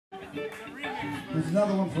There's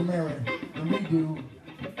another one for Mary, and we do.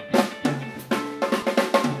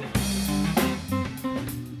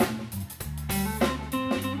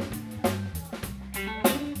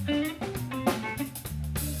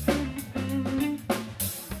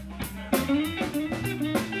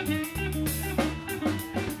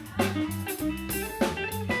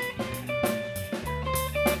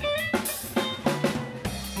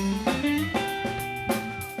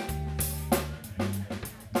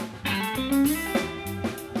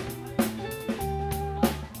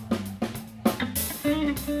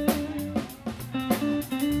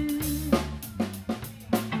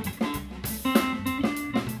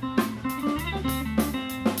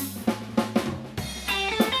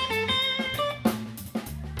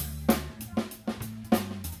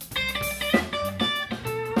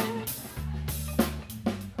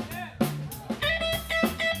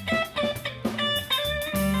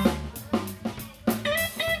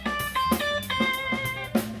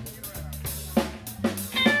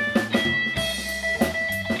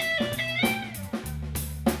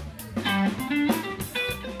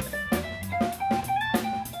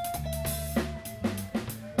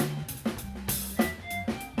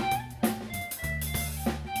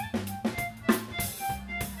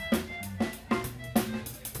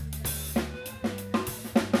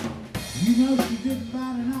 You know she didn't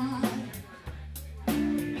bat an eye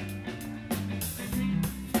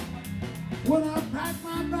when I packed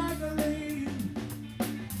my bag of leave.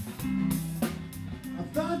 I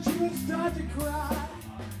thought she would start to cry,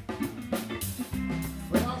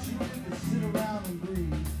 but all she did was sit around and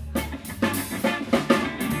grieve.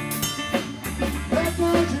 That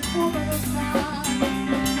magic woman of mine,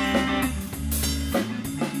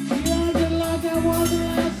 she acted like I was the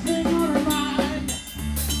last thing on her mind.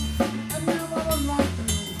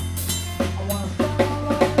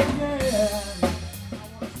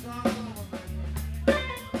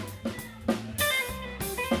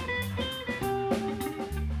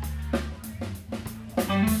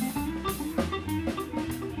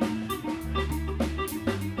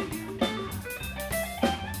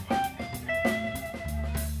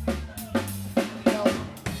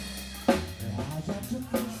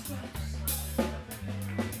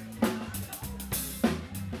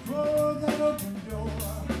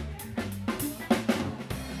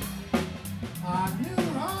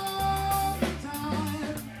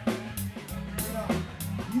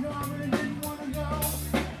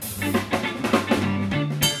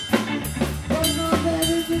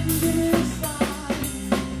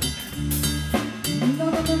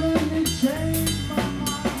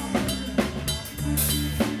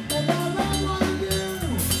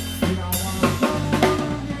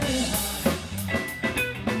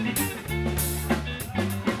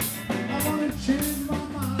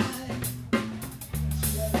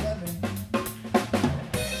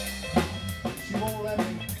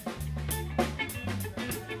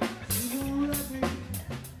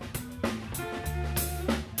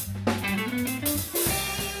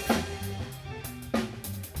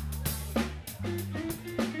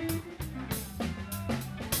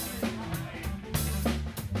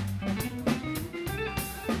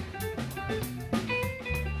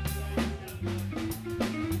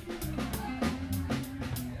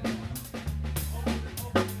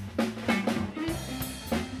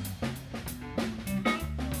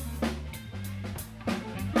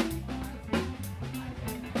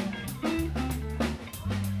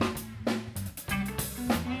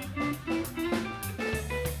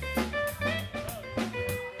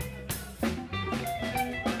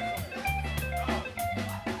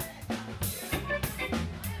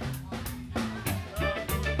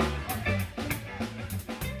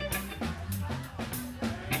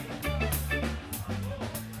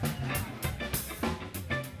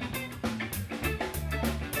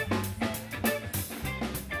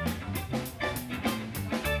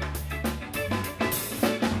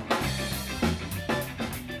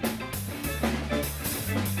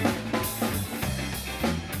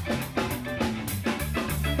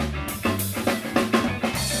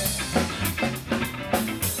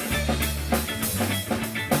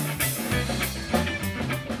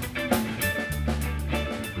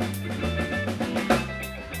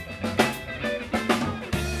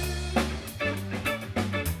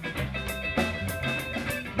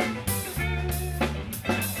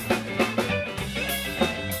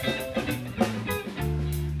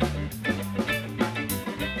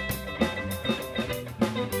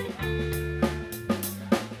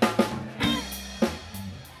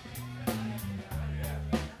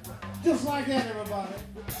 Just like that, everybody.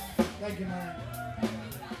 Thank you, man.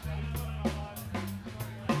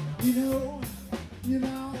 You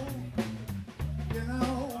know.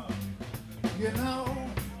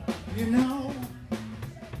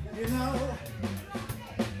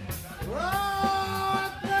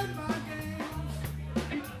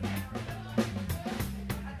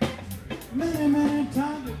 many, many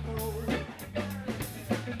times ago.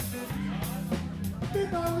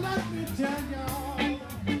 Because let me tell y'all,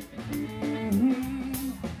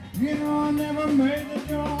 you know I never made the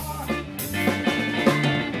door.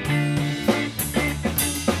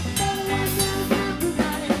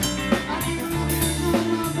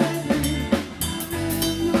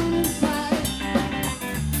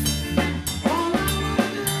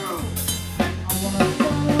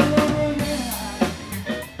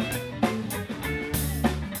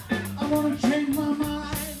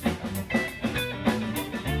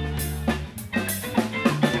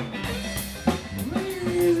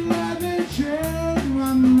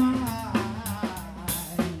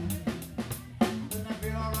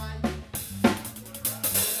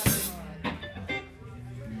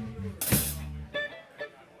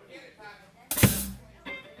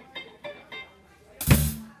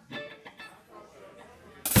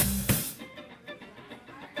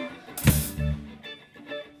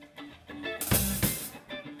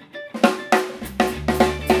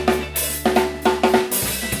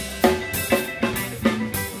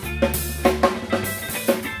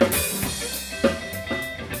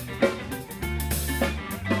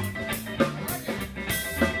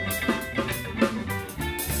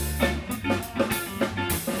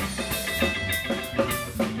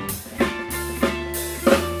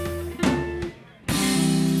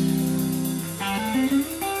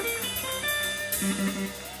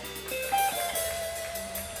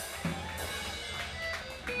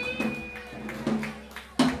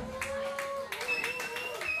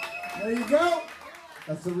 There you go.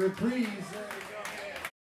 That's a reprise.